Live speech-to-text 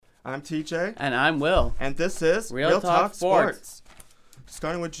I'm TJ. And I'm Will. And this is Real Talk Sports.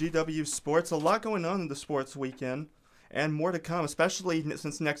 Starting with GW Sports, a lot going on in the sports weekend, and more to come, especially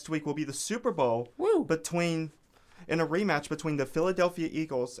since next week will be the Super Bowl in a rematch between the Philadelphia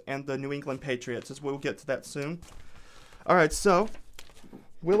Eagles and the New England Patriots, as we'll get to that soon. All right, so,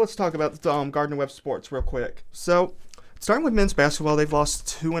 Will, let's talk about Gardner-Webb Sports real quick. So, starting with men's basketball, they've lost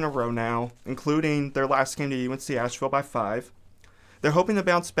 2 in a row now, including their last game to UNC Asheville by 5. They're hoping to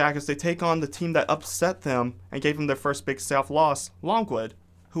bounce back as they take on the team that upset them and gave them their first Big South loss, Longwood,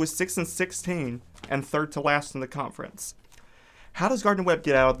 who is 6-16 and third to last in the conference. How does Gardner-Webb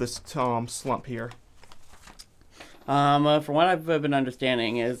get out of this slump here? From what I've been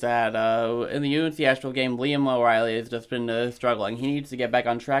understanding is that in the UNC Asheville game, Liam O'Reilly has just been struggling. He needs to get back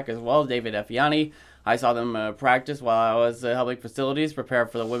on track, as well as David Effiani. I saw them practice while I was helping facilities prepare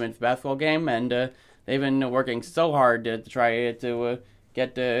for the women's basketball game, and they've been working so hard to try to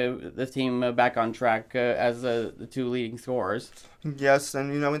get this team back on track as the 2 leading scorers. Yes,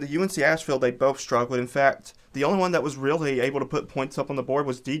 and in the UNC Asheville, they both struggled. In fact, the only one that was really able to put points up on the board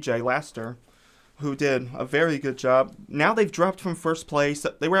was DJ Laster, who did a very good job. Now they've dropped from first place.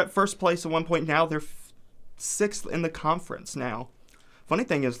 They were at first place at one point. Now they're 6th in the conference now. Funny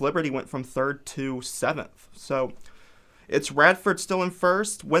thing is, Liberty went from 3rd to 7th. So it's Radford still in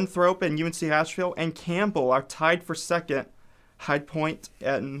first, Winthrop and UNC Asheville, and Campbell are tied for 2nd, Hyde Point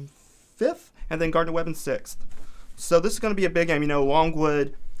in 5th, and then Gardner-Webb in 6th. So this is going to be a big game.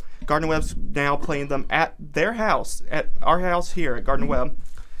 Longwood, Gardner-Webb's now playing them at their house, at our house here at Gardner-Webb.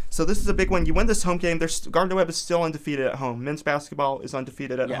 So this is a big one. You win this home game, Gardner-Webb is still undefeated at home. Men's basketball is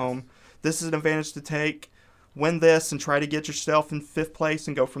undefeated at home. This is an advantage to take. Win this and try to get yourself in 5th place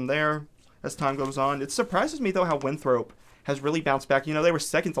and go from there as time goes on. It surprises me, though, how Winthrop has really bounced back. They were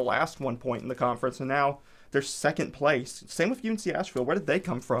 2nd to last one point in the conference, and now they're 2nd place. Same with UNC Asheville. Where did they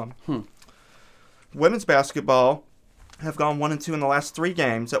come from? Women's basketball have gone 1-2 in the last 3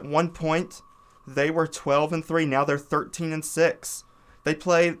 games. At one point, they were 12-3. Now they're 13-6. They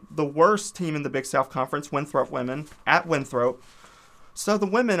play the worst team in the Big South Conference, Winthrop women, at Winthrop. So the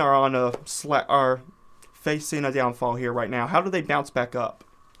women are on are facing a downfall here right now. How do they bounce back up?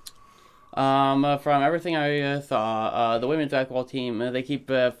 From everything I saw, the women's basketball team, they keep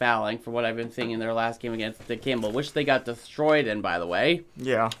fouling from what I've been seeing in their last game against the Campbell, which they got destroyed in, by the way.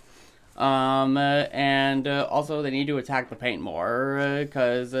 Yeah. And also they need to attack the paint more,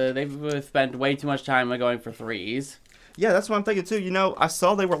 because they've spent way too much time going for threes. Yeah, that's what I'm thinking too. I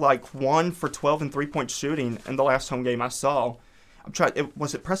saw they were like 1 for 12 in 3-point shooting in the last home game I saw.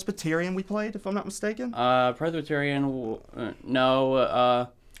 Was it Presbyterian we played, if I'm not mistaken? Presbyterian, no.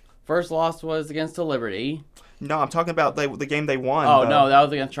 First loss was against the Liberty. No, I'm talking about the game they won. Oh, no, that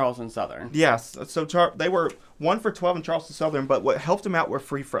was against Charleston Southern. Yes, so they were 1 for 12 in Charleston Southern, but what helped them out were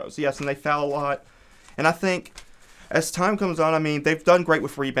free throws. Yes, and they foul a lot. And I think as time comes on, they've done great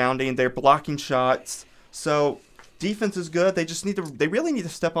with rebounding. They're blocking shots. So defense is good. They really need to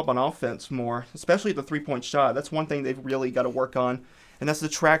step up on offense more, especially the 3-point shot. That's one thing they've really got to work on. And as the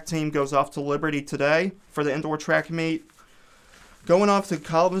track team goes off to Liberty today for the indoor track meet, going off to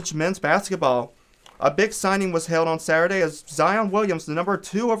college men's basketball, a big signing was held on Saturday as Zion Williams, the number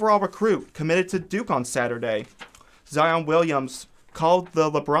 2 overall recruit, committed to Duke on Saturday. Zion Williams, called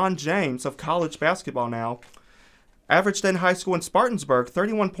the LeBron James of college basketball now, averaged in high school in Spartansburg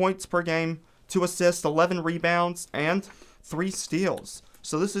 31 points per game, 2 assists, 11 rebounds, and 3 steals.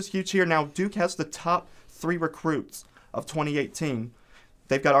 So this is huge here. Now Duke has the top 3 recruits of 2018.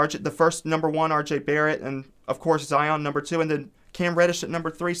 They've got the first number 1, RJ Barrett, and of course Zion number 2, and then Cam Reddish at number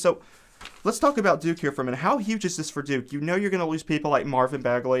 3. So let's talk about Duke here for a minute. How huge is this for Duke? You're going to lose people like Marvin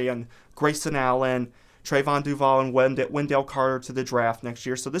Bagley and Grayson Allen, Trayvon Duval, and Wendell Carter to the draft next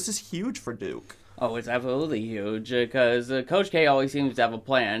year. So this is huge for Duke. Oh, it's absolutely huge because Coach K always seems to have a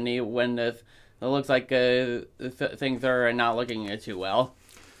plan when it looks like things are not looking too well.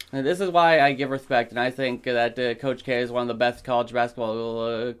 And this is why I give respect, and I think that Coach K is one of the best college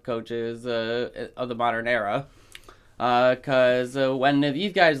basketball coaches of the modern era. Because when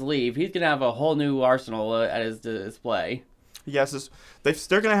these guys leave, he's going to have a whole new arsenal at his display. Yes,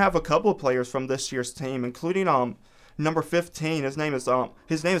 they're going to have a couple of players from this year's team, including number 15. His name is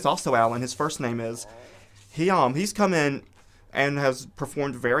also Allen. His first name is. He's come in and has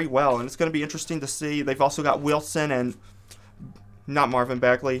performed very well, and it's going to be interesting to see. They've also got Wilson and not Marvin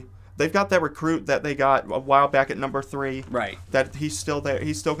Bagley. They've got that recruit that they got a while back at number 3. Right. That he's still there.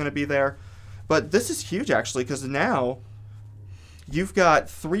 He's still going to be there. But this is huge, actually, because now you've got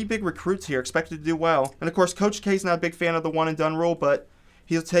 3 big recruits here expected to do well. And, of course, Coach K's not a big fan of the one-and-done rule, but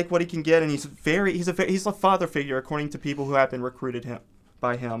he'll take what he can get, and he's a father figure, according to people who have been recruited him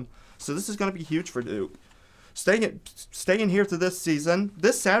by him. So this is going to be huge for Duke. Staying here to this season,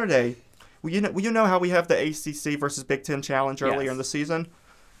 this Saturday, you know how we have the ACC versus Big Ten challenge earlier in the season?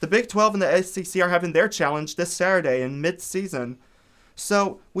 The Big 12 and the SEC are having their challenge this Saturday in mid-season.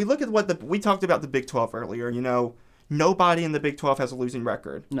 So we look at we talked about the Big 12 earlier. Nobody in the Big 12 has a losing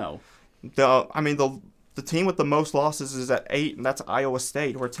record. No. The team with the most losses is at 8, and that's Iowa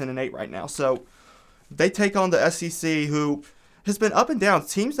State, who are 10-8 right now. So they take on the SEC, who has been up and down.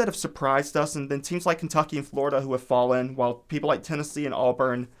 Teams that have surprised us, and then teams like Kentucky and Florida who have fallen, while people like Tennessee and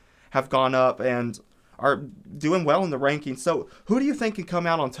Auburn have gone up and are doing well in the rankings. So who do you think can come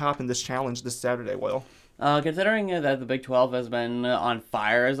out on top in this challenge this Saturday, Will? Considering that the Big 12 has been on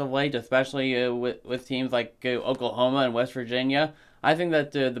fire as of late, especially with teams like Oklahoma and West Virginia, I think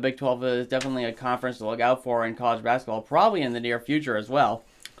that the Big 12 is definitely a conference to look out for in college basketball, probably in the near future as well.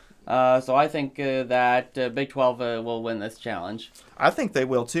 So I think that Big 12 will win this challenge. I think they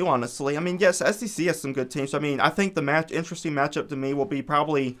will too, honestly. Yes, SEC has some good teams. I think the interesting matchup to me will be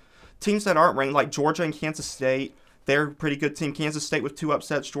probably teams that aren't ranked, like Georgia and Kansas State. They're a pretty good team. Kansas State with 2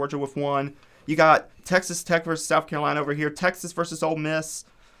 upsets, Georgia with 1. You got Texas Tech versus South Carolina over here, Texas versus Ole Miss.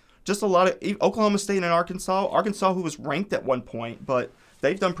 Just a lot of Oklahoma State and Arkansas. Arkansas, who was ranked at one point, but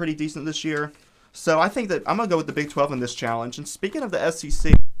they've done pretty decent this year. So I think that I'm going to go with the Big 12 in this challenge. And speaking of the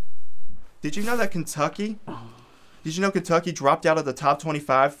SEC, did you know Kentucky dropped out of the top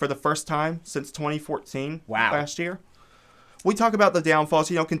 25 for the first time since 2014 last year? We talk about the downfalls.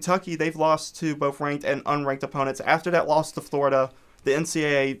 Kentucky, they've lost to both ranked and unranked opponents. After that loss to Florida, the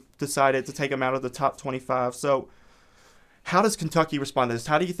NCAA decided to take them out of the top 25. So how does Kentucky respond to this?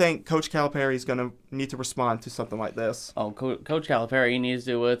 How do you think Coach Calipari is going to need to respond to something like this? Oh, Coach Calipari needs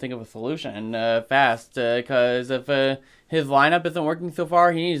to think of a solution fast, because if his lineup isn't working so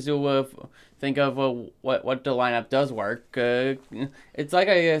far, he needs to think of what the lineup does work. It's like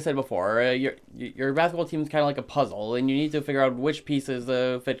I said before, your basketball team is kind of like a puzzle, and you need to figure out which pieces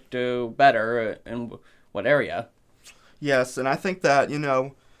fit better in what area. Yes, and I think that,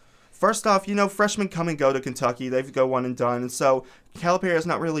 first off, freshmen come and go to Kentucky. They go one and done. And so Calipari has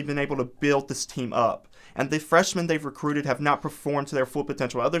not really been able to build this team up. And the freshmen they've recruited have not performed to their full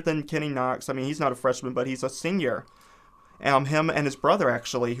potential, other than Kenny Knox. He's not a freshman, but he's a senior. Him and his brother,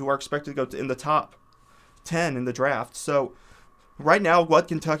 actually, who are expected to go in the top 10 in the draft. So right now, what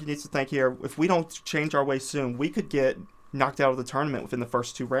Kentucky needs to think here, if we don't change our way soon, we could get knocked out of the tournament within the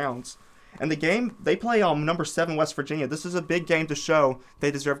first 2 rounds. And the game, they play on number 7 West Virginia. This is a big game to show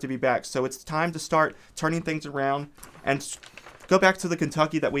they deserve to be back. So it's time to start turning things around and go back to the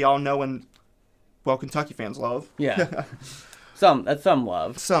Kentucky that we all know and, Kentucky fans love. Yeah. Some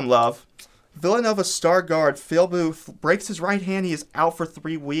love. Some love. Villanova star guard Phil Booth breaks his right hand. He is out for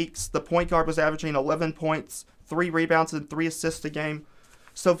 3 weeks. The point guard was averaging 11 points, 3 rebounds, and 3 assists a game.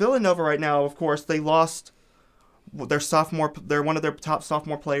 So Villanova right now, of course, they lost they're one of their top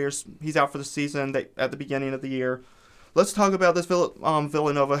sophomore players. He's out for the season at the beginning of the year. Let's talk about this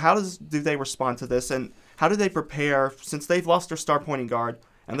Villanova. How do they respond to this, and how do they prepare since they've lost their star pointing guard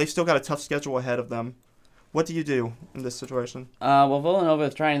and they've still got a tough schedule ahead of them? What do you do in this situation? Villanova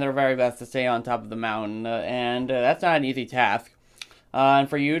is trying their very best to stay on top of the mountain, and that's not an easy task. And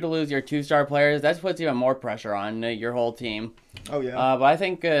for you to lose your 2-star players, that puts even more pressure on your whole team. Oh, yeah. But I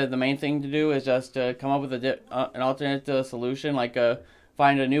think the main thing to do is just come up with an alternate solution, like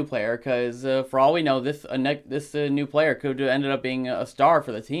find a new player, because for all we know, this new player could have ended up being a star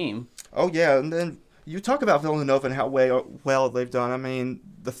for the team. Oh, yeah, and then you talk about Villanova and how well they've done.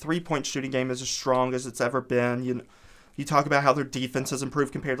 The 3-point shooting game is as strong as it's ever been. You talk about how their defense has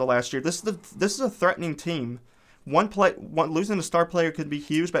improved compared to last year. This is a threatening team. Losing a star player could be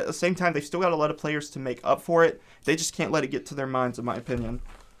huge, but at the same time, they've still got a lot of players to make up for it. They just can't let it get to their minds, in my opinion.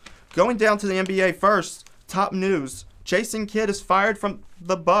 Going down to the NBA first, top news. Jason Kidd is fired from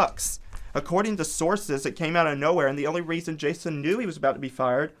the Bucks. According to sources, it came out of nowhere, and the only reason Jason knew he was about to be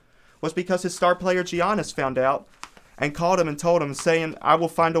fired was because his star player Giannis found out and called him and told him, saying, I will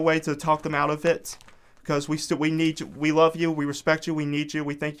find a way to talk them out of it, because we need you, we love you, we respect you, we need you,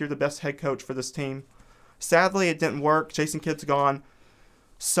 we think you're the best head coach for this team. Sadly, it didn't work. Jason Kidd's gone.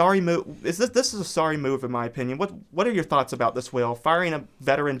 Sorry move. This is a sorry move, in my opinion. What are your thoughts about this, Will? Firing a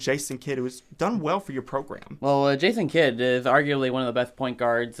veteran Jason Kidd who has done well for your program. Well, Jason Kidd is arguably one of the best point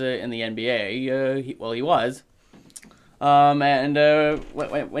guards in the NBA. He was.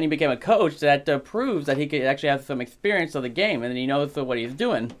 When he became a coach, that proves that he could actually have some experience of the game, and he knows what he's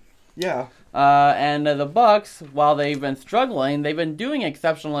doing. Yeah. The Bucks, while they've been struggling, they've been doing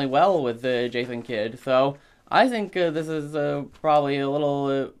exceptionally well with Jason Kidd. So I think this is probably a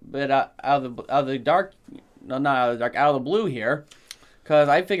little bit out of the blue here, Because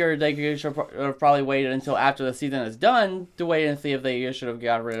I figured they should have probably waited until after the season is done to wait and see if they should have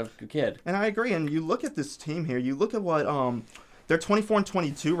got rid of the kid. And I agree. And you look at this team here. You look at what they're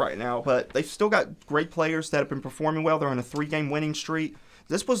 24-22 right now, but they've still got great players that have been performing well. They're on a 3-game winning streak.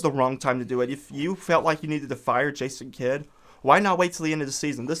 This was the wrong time to do it. If you felt like you needed to fire Jason Kidd, why not wait till the end of the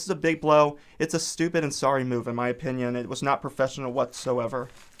season? This is a big blow. It's a stupid and sorry move, in my opinion. It was not professional whatsoever.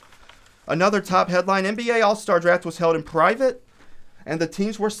 Another top headline: NBA All-Star Draft was held in private, and the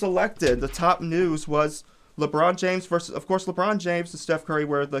teams were selected. The top news was LeBron James versus, of course, LeBron James and Steph Curry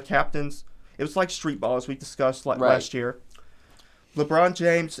were the captains. It was like street ball, as we discussed last year. LeBron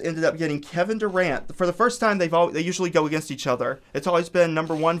James ended up getting Kevin Durant. For the first time, they usually go against each other. It's always been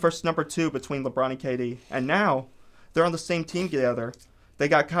number 1 versus number 2 between LeBron and KD. And now, they're on the same team together. He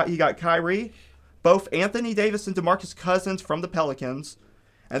got Kyrie, both Anthony Davis and DeMarcus Cousins from the Pelicans,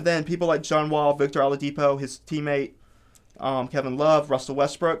 and then people like John Wall, Victor Oladipo, his teammate, Kevin Love, Russell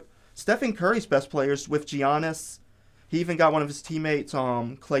Westbrook. Stephen Curry's best players with Giannis. He even got one of his teammates,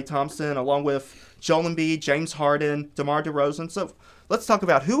 Klay Thompson, along with Joel Embiid, James Harden, DeMar DeRozan. So let's talk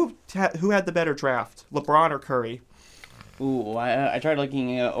about who had the better draft, LeBron or Curry. Ooh, I tried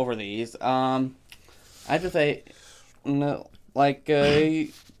looking over these. I have to say, no, like,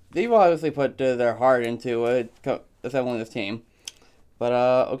 they've obviously put their heart into assembling this team. But,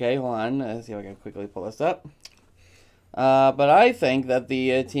 okay, hold on. Let's see if I can quickly pull this up. But I think that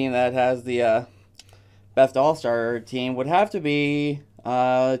the team that has the best All-Star team would have to be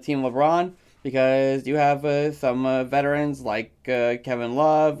Team LeBron, because you have some veterans like Kevin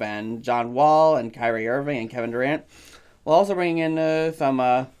Love and John Wall and Kyrie Irving and Kevin Durant. We'll also bring in some,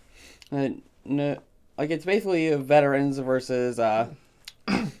 like, it's basically veterans versus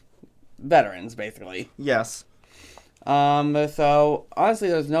veterans, basically. Yes. So, honestly,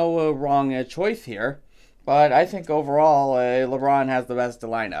 there's no wrong choice here. But I think overall, LeBron has the best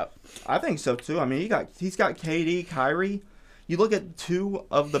lineup. I think so too. I mean, he's got KD, Kyrie. You look at two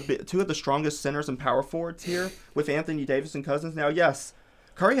of the strongest centers and power forwards here with Anthony Davis and Cousins. Now, yes,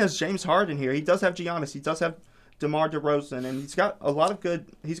 Curry has James Harden here. He does have Giannis. He does have DeMar DeRozan, and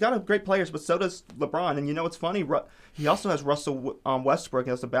he's got great players. But so does LeBron. And you know what's funny? He also has Russell Westbrook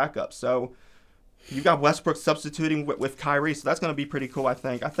as a backup. So you got Westbrook substituting with Kyrie. So that's going to be pretty cool. I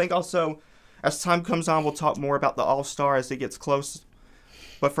think also, as time comes on, we'll talk more about the All-Star as it gets close.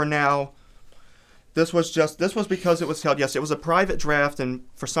 But for now, this was because it was held. Yes, it was a private draft, and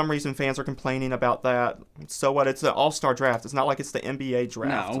for some reason fans are complaining about that. So what? It's an All-Star draft. It's not like it's the NBA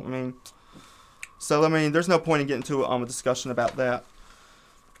draft. No. I mean, there's no point in getting into a discussion about that.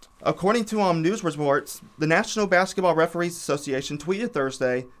 According to news reports, the National Basketball Referees Association tweeted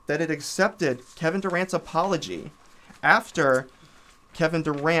Thursday that it accepted Kevin Durant's apology after Kevin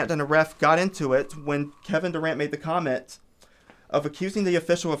Durant and a ref got into it when Kevin Durant made the comment of accusing the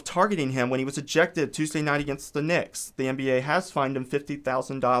official of targeting him when he was ejected Tuesday night against the Knicks. The NBA has fined him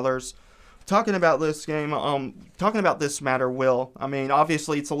 $50,000. Talking about this matter, Will, I mean,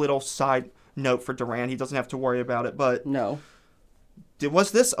 obviously it's a little side note for Durant. He doesn't have to worry about it, but no.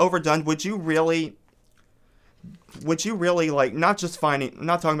 Was this overdone? Would you really like, not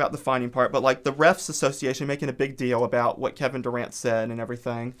talking about the fining part, but like the refs association making a big deal about what Kevin Durant said and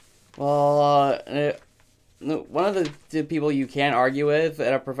everything? Well, one of the people you can't argue with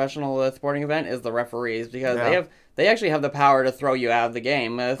at a professional sporting event is the referees, because they actually have the power to throw you out of the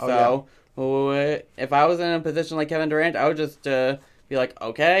game. If I was in a position like Kevin Durant, I would just be like,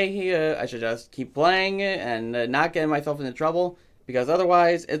 okay, I should just keep playing and not get myself into trouble, because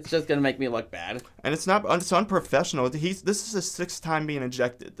otherwise it's just going to make me look bad. And it's unprofessional. This is his 6th time being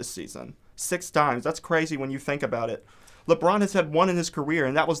ejected this season. 6 times. That's crazy when you think about it. LeBron has had 1 in his career,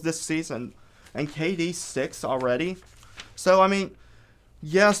 and that was this season. And KD 6 already. So, I mean,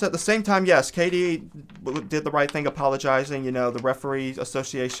 yes, at the same time, yes, KD did the right thing apologizing. You know, the referee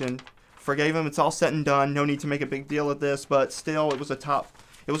association forgave him. It's all said and done. No need to make a big deal of this, but still, it was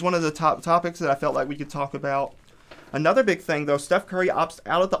one of the top topics that I felt like we could talk about. Another big thing, though, Steph Curry opts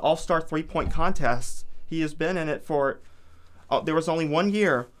out of the All-Star three-point contest. He has been in it for, there was only 1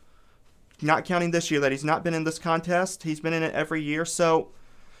 year, not counting this year, that he's not been in this contest. He's been in it every year, so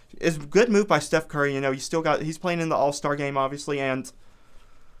it's a good move by Steph Curry. You know, he's playing in the All-Star game, obviously, and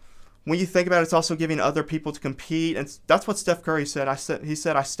when you think about it, it's also giving other people to compete, and that's what Steph Curry said. He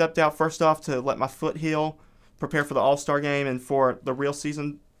said, I stepped out first off to let my foot heal, prepare for the All-Star game, and for the real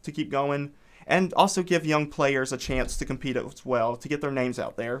season to keep going. And also give young players a chance to compete as well, to get their names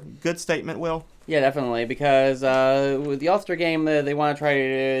out there. Good statement, Will? Yeah, definitely, because with the All-Star game, they want to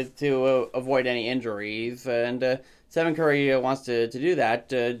try to avoid any injuries, and Stephen Curry wants to do that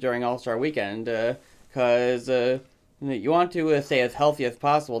during All-Star weekend, because you want to stay as healthy as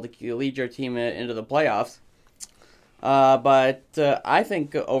possible to lead your team into the playoffs. But I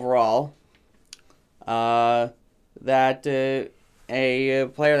think overall that a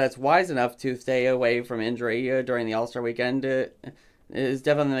player that's wise enough to stay away from injury during the All-Star weekend is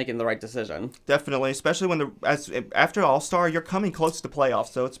definitely making the right decision. Definitely, especially when after All-Star, you're coming close to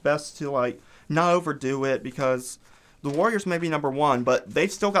playoffs, so it's best to not overdo it because the Warriors may be number one, but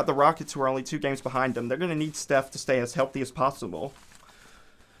they've still got the Rockets who are only 2 games behind them. They're going to need Steph to stay as healthy as possible.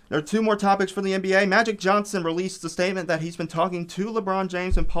 There are 2 more topics for the NBA. Magic Johnson released a statement that he's been talking to LeBron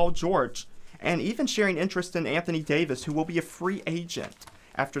James and Paul George, and even sharing interest in Anthony Davis, who will be a free agent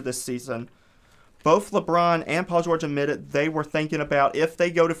after this season. Both LeBron and Paul George admitted they were thinking about if they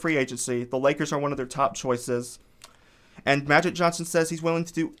go to free agency, the Lakers are one of their top choices. And Magic Johnson says he's willing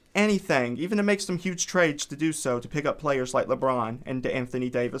to do anything, even to make some huge trades to do so, to pick up players like LeBron and Anthony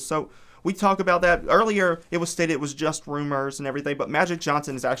Davis. So we talk about that. Earlier, it was stated it was just rumors and everything, but Magic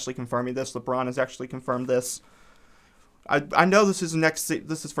Johnson is actually confirming this. LeBron has actually confirmed this. I know this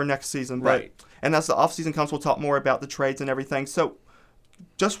is for next season, but right. And as the offseason comes, we'll talk more about the trades and everything. So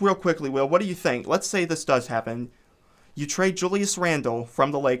just real quickly, Will, what do you think? Let's say this does happen. You trade Julius Randle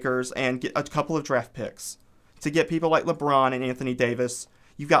from the Lakers and get a couple of draft picks to get people like LeBron and Anthony Davis.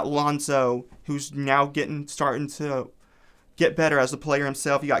 You've got Lonzo, who's now starting to get better as a player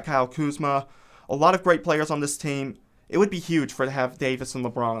himself. You got Kyle Kuzma. A lot of great players on this team. It would be huge to have Davis and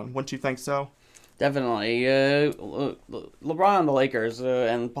LeBron. Wouldn't you think so? Definitely. LeBron on the Lakers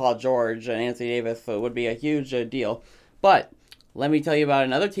and Paul George and Anthony Davis would be a huge deal. But let me tell you about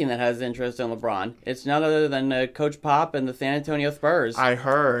another team that has interest in LeBron. It's none other than Coach Pop and the San Antonio Spurs. I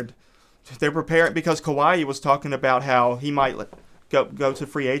heard. They're preparing because Kawhi was talking about how he might go to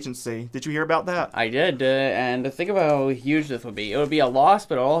free agency. Did you hear about that? I did, and think about how huge this would be. It would be a loss,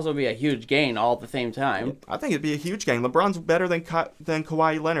 but it would also be a huge gain all at the same time. I think it'd be a huge gain. LeBron's better than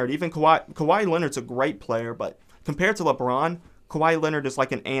Kawhi Leonard. Even Kawhi Leonard's a great player, but compared to LeBron, Kawhi Leonard is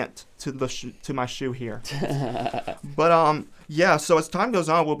like an ant to my shoe here. But yeah. So as time goes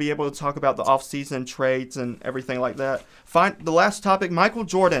on, we'll be able to talk about the off-season trades and everything like that. The last topic, Michael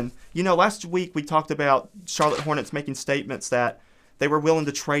Jordan. Last week we talked about Charlotte Hornets making statements that they were willing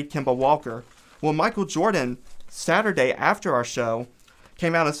to trade Kemba Walker. Well, Michael Jordan, Saturday after our show,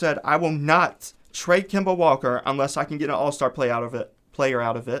 came out and said, "I will not trade Kemba Walker unless I can get an all-star player out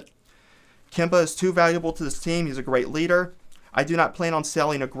of it. Kemba is too valuable to this team. He's a great leader. I do not plan on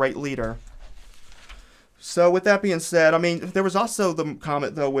selling a great leader." So with that being said, there was also the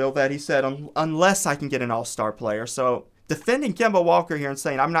comment, though, Will, that he said, unless I can get an all-star player. So defending Kemba Walker here and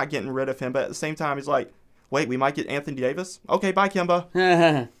saying, I'm not getting rid of him, but at the same time, he's like, wait, we might get Anthony Davis? Okay, bye,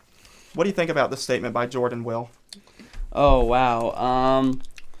 Kemba. What do you think about this statement by Jordan, Will? Oh, wow.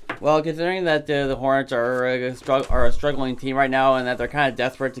 Well, considering that the Hornets are a struggling team right now and that they're kind of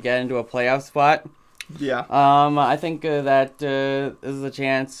desperate to get into a playoff spot, yeah. I think that this is a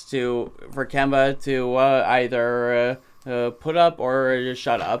chance for Kemba to either put up or just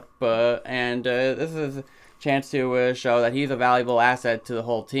shut up, and this is a chance to show that he's a valuable asset to the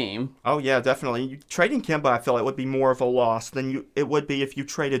whole team. Oh yeah, definitely. Trading Kemba, I feel like would be more of a loss than it would be if you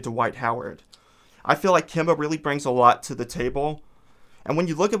traded Dwight Howard. I feel like Kemba really brings a lot to the table. And when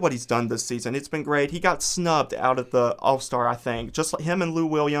you look at what he's done this season, it's been great. He got snubbed out of the All-Star, I think. Just like him and Lou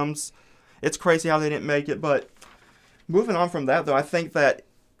Williams. It's crazy how they didn't make it. But moving on from that, though, I think that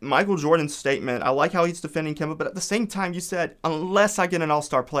Michael Jordan's statement, I like how he's defending Kemba. But at the same time, you said, unless I get an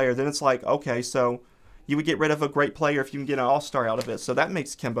All-Star player, then it's like, okay, so you would get rid of a great player if you can get an All-Star out of it. So that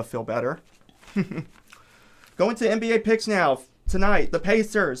makes Kemba feel better. Going to NBA picks now. Tonight, the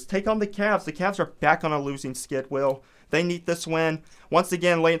Pacers take on the Cavs. The Cavs are back on a losing skid, Will. They need this win. Once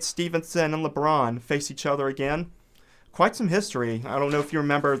again, Lance Stevenson and LeBron face each other again. Quite some history. I don't know if you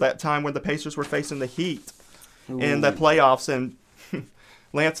remember that time when the Pacers were facing the Heat in the playoffs, and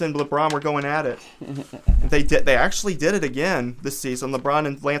Lance and LeBron were going at it. They actually did it again this season. LeBron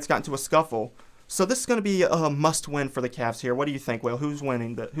and Lance got into a scuffle. So this is going to be a must-win for the Cavs here. What do you think, Will? Who's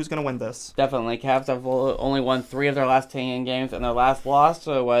winning? Who's going to win this? Definitely. Cavs have only won 3 of their last 10 games, and their last loss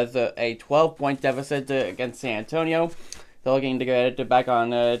was a 12-point deficit against San Antonio. They're looking to get back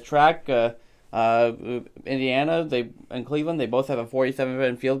on track. Indiana and Cleveland, they both have a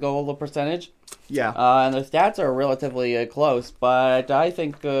 47% field goal percentage. Yeah. And the stats are relatively close, but I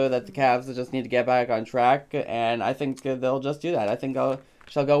think that the Cavs just need to get back on track, and I think they'll just do that. I think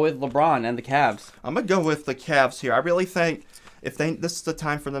shall go with LeBron and the Cavs. I'm going to go with the Cavs here. I really think this is the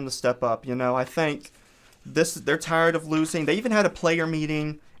time for them to step up. I think they're tired of losing. They even had a player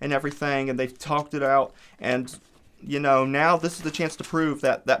meeting and everything, and they've talked it out. And, now this is the chance to prove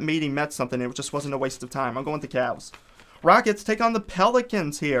that meeting meant something. It just wasn't a waste of time. I'm going with the Cavs. Rockets take on the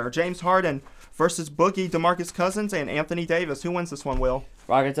Pelicans here. James Harden versus Boogie, DeMarcus Cousins, and Anthony Davis. Who wins this one, Will?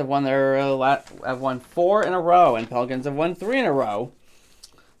 Rockets have won have won 4 in a row, and Pelicans have won 3 in a row.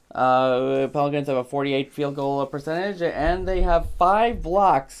 Pelicans have a 48 field goal percentage, and they have 5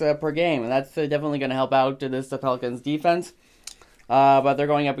 blocks per game, and that's definitely going to help out this Pelicans defense. But they're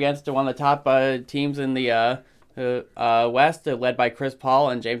going up against one of the top teams in the West, led by Chris Paul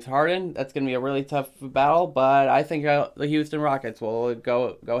and James Harden. That's going to be a really tough battle, but I think the Houston Rockets will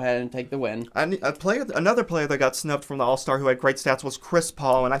go ahead and take the win. Another player that got snubbed from the All-Star who had great stats was Chris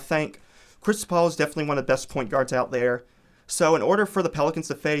Paul, and I think Chris Paul is definitely one of the best point guards out there. So in order for the Pelicans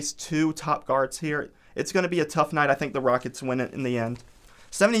to face 2 top guards here, it's going to be a tough night. I think the Rockets win it in the end.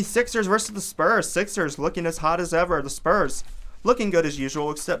 76ers versus the Spurs. Sixers looking as hot as ever. The Spurs looking good as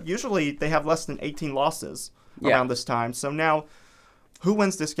usual, except usually they have less than 18 losses around this time. So now, who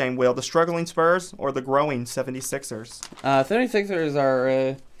wins this game, Will? The struggling Spurs or the growing 76ers?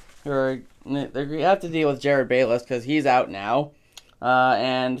 76ers they have to deal with Jared Bayless because he's out now.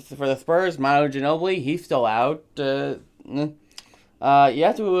 And for the Spurs, Manu Ginobili, he's still out. You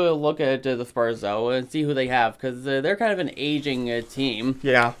have to look at the Spurs, though, and see who they have, because they're kind of an aging team.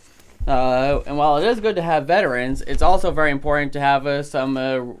 Yeah. And while it is good to have veterans, it's also very important to have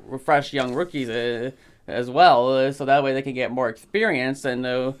some fresh young rookies as well, so that way they can get more experience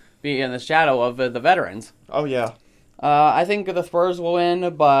and be in the shadow of the veterans. Oh, yeah. I think the Spurs will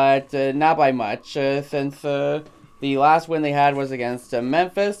win, but not by much, since the last win they had was against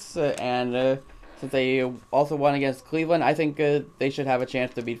Memphis, and since they also won against Cleveland, I think they should have a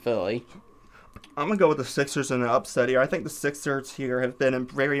chance to beat Philly. I'm going to go with the Sixers in an upset here. I think the Sixers here have been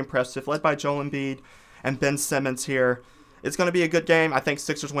very impressive, led by Joel Embiid and Ben Simmons here. It's going to be a good game. I think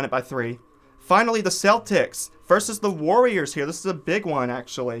Sixers win it by 3. Finally, the Celtics versus the Warriors here. This is a big one,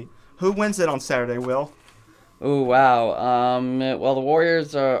 actually. Who wins it on Saturday, Will? Oh, wow. Well, the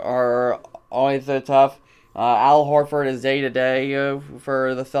Warriors are always tough. Al Horford is day-to-day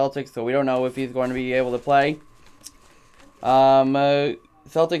for the Celtics, so we don't know if he's going to be able to play.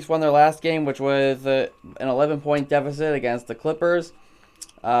 Celtics won their last game, which was an 11-point deficit against the Clippers.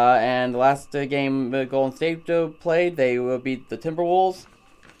 And the last game Golden State played, they beat the Timberwolves.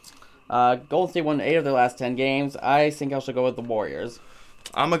 Golden State won 8 of their last 10 games. I think I should go with the Warriors.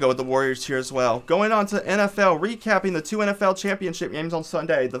 I'm going to go with the Warriors here as well. Going on to NFL, recapping the 2 NFL championship games on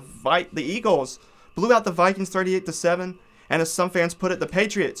Sunday. The Eagles blew out the Vikings 38-7, and as some fans put it, the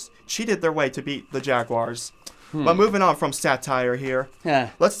Patriots cheated their way to beat the Jaguars. But moving on from satire here,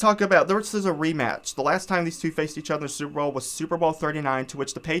 let's talk about, this is a rematch. The last time these two faced each other in the Super Bowl was Super Bowl 39, to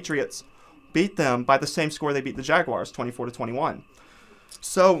which the Patriots beat them by the same score they beat the Jaguars, 24-21.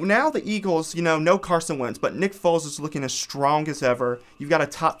 So now the Eagles, no Carson Wentz, but Nick Foles is looking as strong as ever. You've got a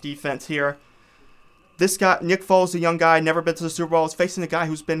top defense here. This guy, Nick Foles, a young guy, never been to the Super Bowl, is facing a guy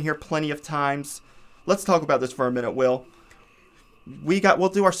who's been here plenty of times. Let's talk about this for a minute, Will. We'll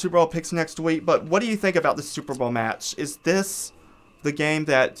do our Super Bowl picks next week, but what do you think about the Super Bowl match? Is this the game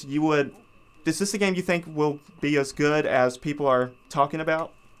that is this the game you think will be as good as people are talking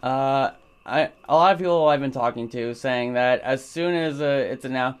about? A lot of people I've been talking to saying that as soon as it's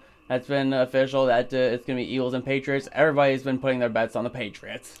announced, that's been official that it's going to be Eagles and Patriots, everybody's been putting their bets on the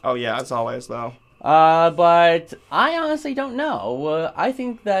Patriots. Oh yeah, as always though. But I honestly don't know. I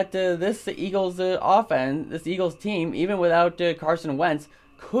think that this Eagles offense, this Eagles team, even without Carson Wentz,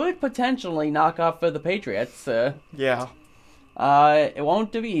 could potentially knock off the Patriots. Yeah. It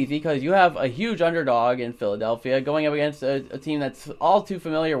won't be easy because you have a huge underdog in Philadelphia going up against a team that's all too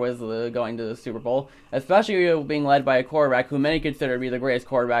familiar with going to the Super Bowl, especially being led by a quarterback who many consider to be the greatest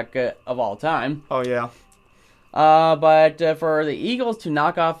quarterback of all time. Oh, yeah. But for the Eagles to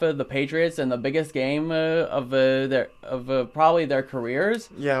knock off the Patriots in the biggest game of probably their careers,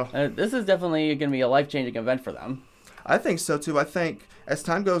 this is definitely going to be a life-changing event for them. I think so too. I think as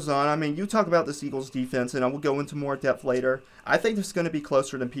time goes on, you talk about this Eagles defense, and I will go into more depth later. I think this is going to be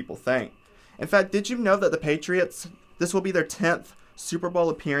closer than people think. In fact, did you know that the Patriots, this will be their 10th Super Bowl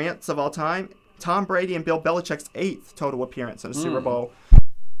appearance of all time? Tom Brady and Bill Belichick's 8th total appearance in a Super Bowl.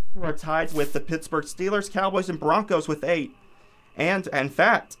 Are tied with the Pittsburgh Steelers, Cowboys, and Broncos with 8. And, in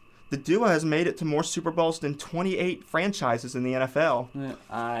fact, the duo has made it to more Super Bowls than 28 franchises in the NFL.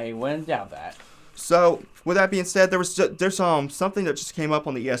 I wouldn't doubt that. So, with that being said, there's something that just came up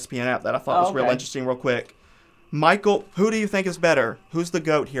on the ESPN app that I thought was real interesting real quick. Michael, who do you think is better? Who's the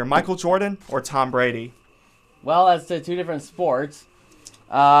GOAT here, Michael Jordan or Tom Brady? Well, that's 2 different sports.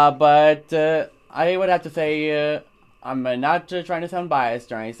 But I would have to say... I'm not trying to sound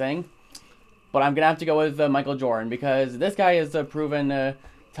biased or anything, but I'm going to have to go with Michael Jordan because this guy has proven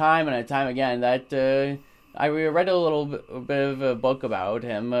time and time again that I read a little bit of a book about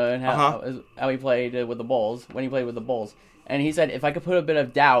him and how he played with the Bulls, when he played with the Bulls. And he said, if I could put a bit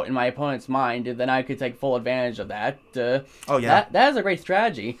of doubt in my opponent's mind, then I could take full advantage of that. That is a great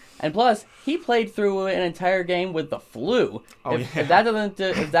strategy. And plus, he played through an entire game with the flu. If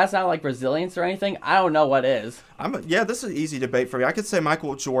that's not like resilience or anything, I don't know what is. This is an easy debate for me. I could say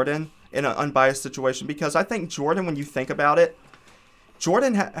Michael Jordan in an unbiased situation, because I think Jordan, when you think about it,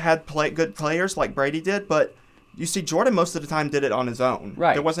 Jordan had good players like Brady did, but you see, Jordan most of the time did it on his own.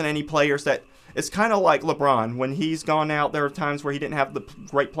 Right. There wasn't any players that... It's kind of like LeBron. When he's gone out, there are times where he didn't have the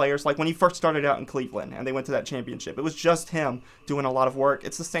great players. Like when he first started out in Cleveland and they went to that championship. It was just him doing a lot of work.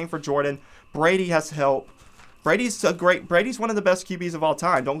 It's the same for Jordan. Brady has help. Brady's one of the best QBs of all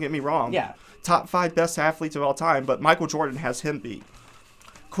time. Don't get me wrong. Yeah. Top 5 best athletes of all time, but Michael Jordan has him beat.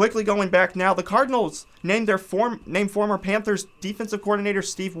 Quickly going back now, the Cardinals named former Panthers defensive coordinator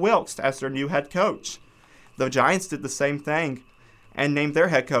Steve Wilkes as their new head coach. The Giants did the same thing and named their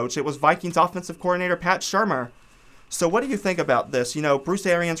head coach. It was Vikings offensive coordinator Pat Shurmur. So what do you think about this? Bruce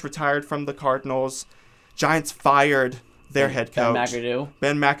Arians retired from the Cardinals. Giants fired their head coach.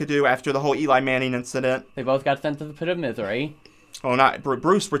 Ben McAdoo after the whole Eli Manning incident. They both got sent to the pit of misery. Oh, not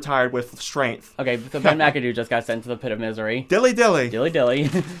Bruce retired with strength. Okay, so Ben McAdoo just got sent to the pit of misery. Dilly. Dilly.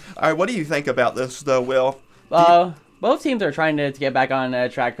 All right, what do you think about this, though, Will? Both teams are trying to get back on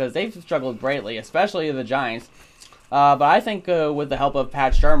track because they've struggled greatly, especially the Giants. But I think with the help of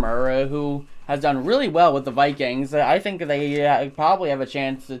Pat Shurmur, who has done really well with the Vikings, I think they probably have a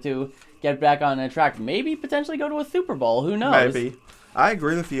chance to get back on track. Maybe potentially go to a Super Bowl. Who knows? Maybe. I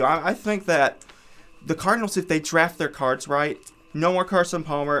agree with you. I think that the Cardinals, if they draft their cards right, no more Carson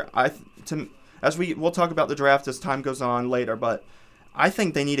Palmer. We'll talk about the draft as time goes on later, but I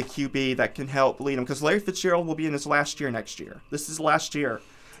think they need a QB that can help lead them, because Larry Fitzgerald will be in his last year next year. This is last year.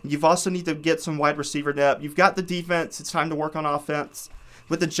 You've also need to get some wide receiver depth. You've got the defense. It's time to work on offense.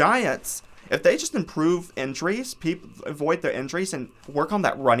 With the Giants, if they just improve injuries, avoid their injuries, and work on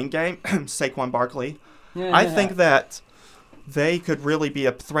that running game, Saquon Barkley, I think that they could really be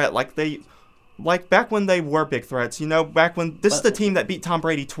a threat. Like back when they were big threats. Back when this is the team that beat Tom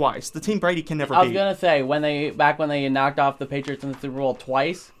Brady twice. The team Brady can never beat. I was gonna say when they knocked off the Patriots in the Super Bowl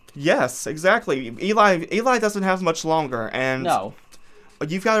twice. Yes, exactly. Eli doesn't have much longer, and no.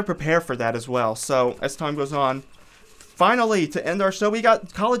 You've got to prepare for that as well. So, as time goes on, finally, to end our show, we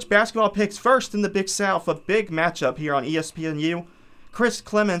got college basketball picks first in the Big South. A big matchup here on ESPNU. Chris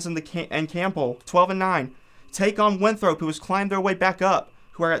Clemens and Campbell, 12-9, take on Winthrop, who has climbed their way back up,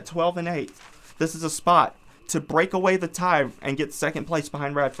 who are at 12-8. This is a spot to break away the tie and get second place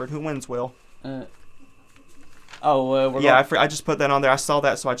behind Radford. Who wins, Will? I just put that on there. I saw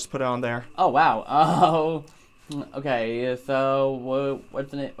that, so I just put it on there. Oh, wow. Oh. Okay, so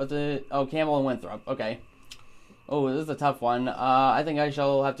what's it? Oh, Campbell and Winthrop. Okay. Oh, this is a tough one. I think I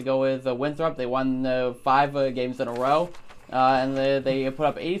shall have to go with Winthrop. They won 5 games in a row, and they put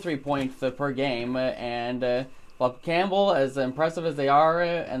up 83 points per game. And while Campbell, as impressive as they are,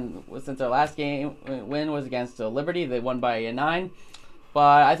 and since their last game win was against Liberty, they won by 9.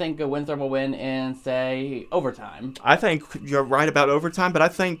 But I think Winthrop will win in, say, overtime. I think you're right about overtime, but I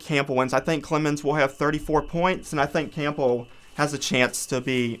think Campbell wins. I think Clemens will have 34 points, and I think Campbell has a chance to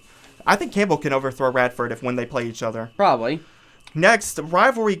be... I think Campbell can overthrow Radford when they play each other. Probably. Next,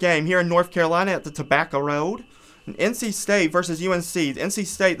 rivalry game here in North Carolina at the Tobacco Road. NC State versus UNC. NC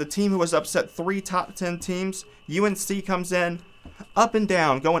State, the team who has upset 3 top 10 teams. UNC comes in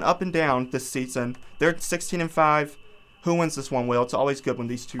going up and down this season. They're 16-5. Who wins this one, Will? It's always good when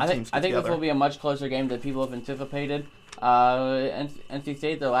these two teams get together. I think this will be a much closer game than people have anticipated. NC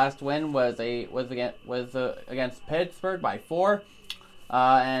State, their last win was against Pittsburgh by 4,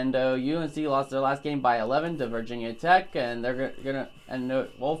 and UNC lost their last game by 11 to Virginia Tech, and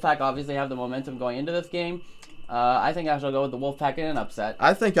Wolfpack obviously have the momentum going into this game. I think I shall go with the Wolfpack in an upset.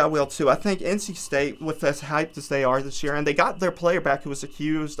 I think I will too. I think NC State, with as hyped as they are this year, and they got their player back who was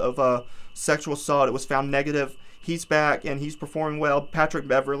accused of sexual assault. It was found negative. He's back, and he's performing well. Patrick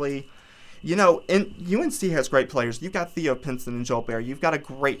Beverly. UNC has great players. You've got Theo Pinson and Joel Berry. You've got a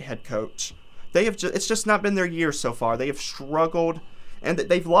great head coach. It's just not been their year so far. They have struggled, and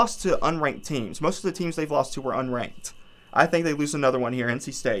they've lost to unranked teams. Most of the teams they've lost to were unranked. I think they lose another one here,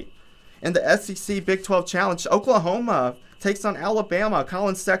 NC State. In the SEC Big 12 Challenge, Oklahoma takes on Alabama.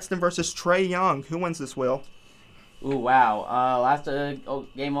 Colin Sexton versus Trae Young. Who wins this, Will? Ooh, wow. Last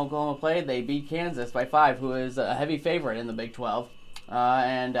game Oklahoma played, they beat Kansas by 5, who is a heavy favorite in the Big 12.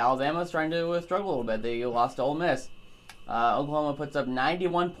 And Alabama's trying to struggle a little bit. They lost to Ole Miss. Oklahoma puts up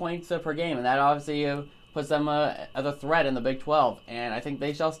 91 points per game, and that obviously puts them as a threat in the Big 12, and I think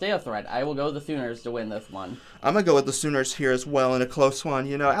they shall stay a threat. I will go with the Sooners to win this one. I'm going to go with the Sooners here as well in a close one.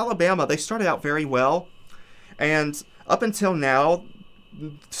 You know, Alabama, they started out very well, and up until now,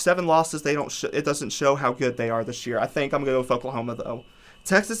 7 losses, it doesn't show how good they are this year. I think I'm going to go with Oklahoma, though.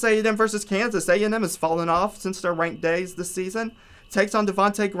 Texas A&M versus Kansas. A&M has fallen off since their ranked days this season. Takes on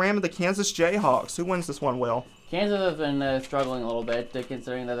Devontae Graham and the Kansas Jayhawks. Who wins this one, Will? Kansas has been struggling a little bit,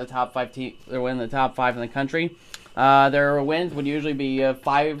 considering they're the top 5 team. They're in the top 5 in the country. Their wins would usually be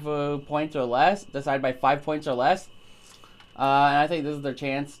 5 points or less, decided by 5 points or less. And I think this is their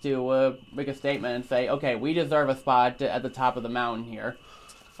chance to make a statement and say, okay, we deserve a spot at the top of the mountain here.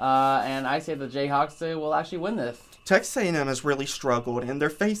 And I say the Jayhawks will actually win this. Texas A&M has really struggled, and they're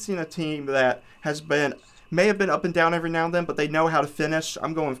facing a team that may have been up and down every now and then, but they know how to finish.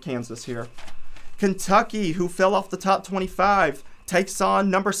 I'm going with Kansas here. Kentucky, who fell off the top 25, takes on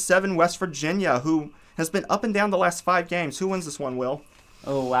number 7 West Virginia, who has been up and down the last 5 games. Who wins this one, Will?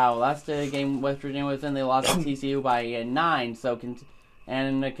 Oh, wow. Last game West Virginia was in, they lost to TCU by 9.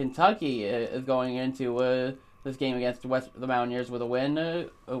 And Kentucky is going into this game against the Mountaineers with a win,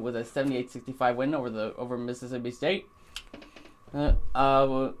 with a 78-65 win over Mississippi State.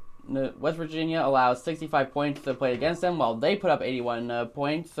 West Virginia allows 65 points to play against them, while they put up 81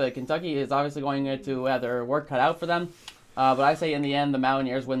 points. Kentucky is obviously going to have their work cut out for them. But I say in the end, the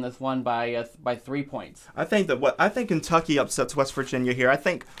Mountaineers win this one by 3 points. I think Kentucky upsets West Virginia here. I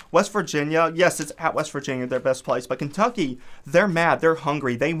think West Virginia, yes, it's at West Virginia, their best place, but Kentucky, they're mad, they're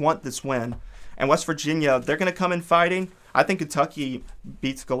hungry, they want this win. And West Virginia, they're going to come in fighting. I think Kentucky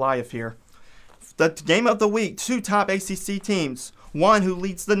beats Goliath here. The game of the week, 2 top ACC teams. One who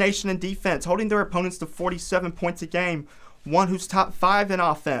leads the nation in defense, holding their opponents to 47 points a game. One who's top 5 in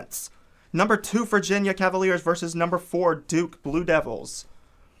offense. Number 2, Virginia Cavaliers versus number 4, Duke Blue Devils.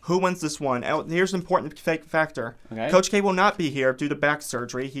 Who wins this one? Here's an important factor. Okay. Coach K will not be here due to back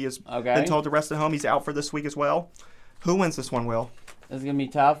surgery. He has been told to rest at home. He's out for this week as well. Who wins this one, Will? This is going to be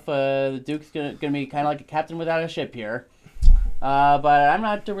tough. The Duke's going to be kind of like a captain without a ship here. But I'm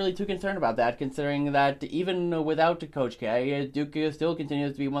not really too concerned about that, considering that even without Coach K, Duke still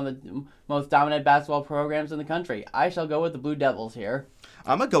continues to be one of the most dominant basketball programs in the country. I shall go with the Blue Devils here.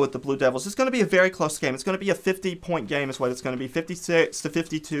 I'm going to go with the Blue Devils. It's going to be a very close game. It's going to be a 50-point game is what it's going to be,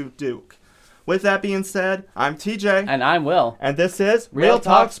 56-52 Duke. With that being said, I'm TJ. And I'm Will. And this is Real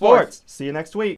Talk Sports. See you next week.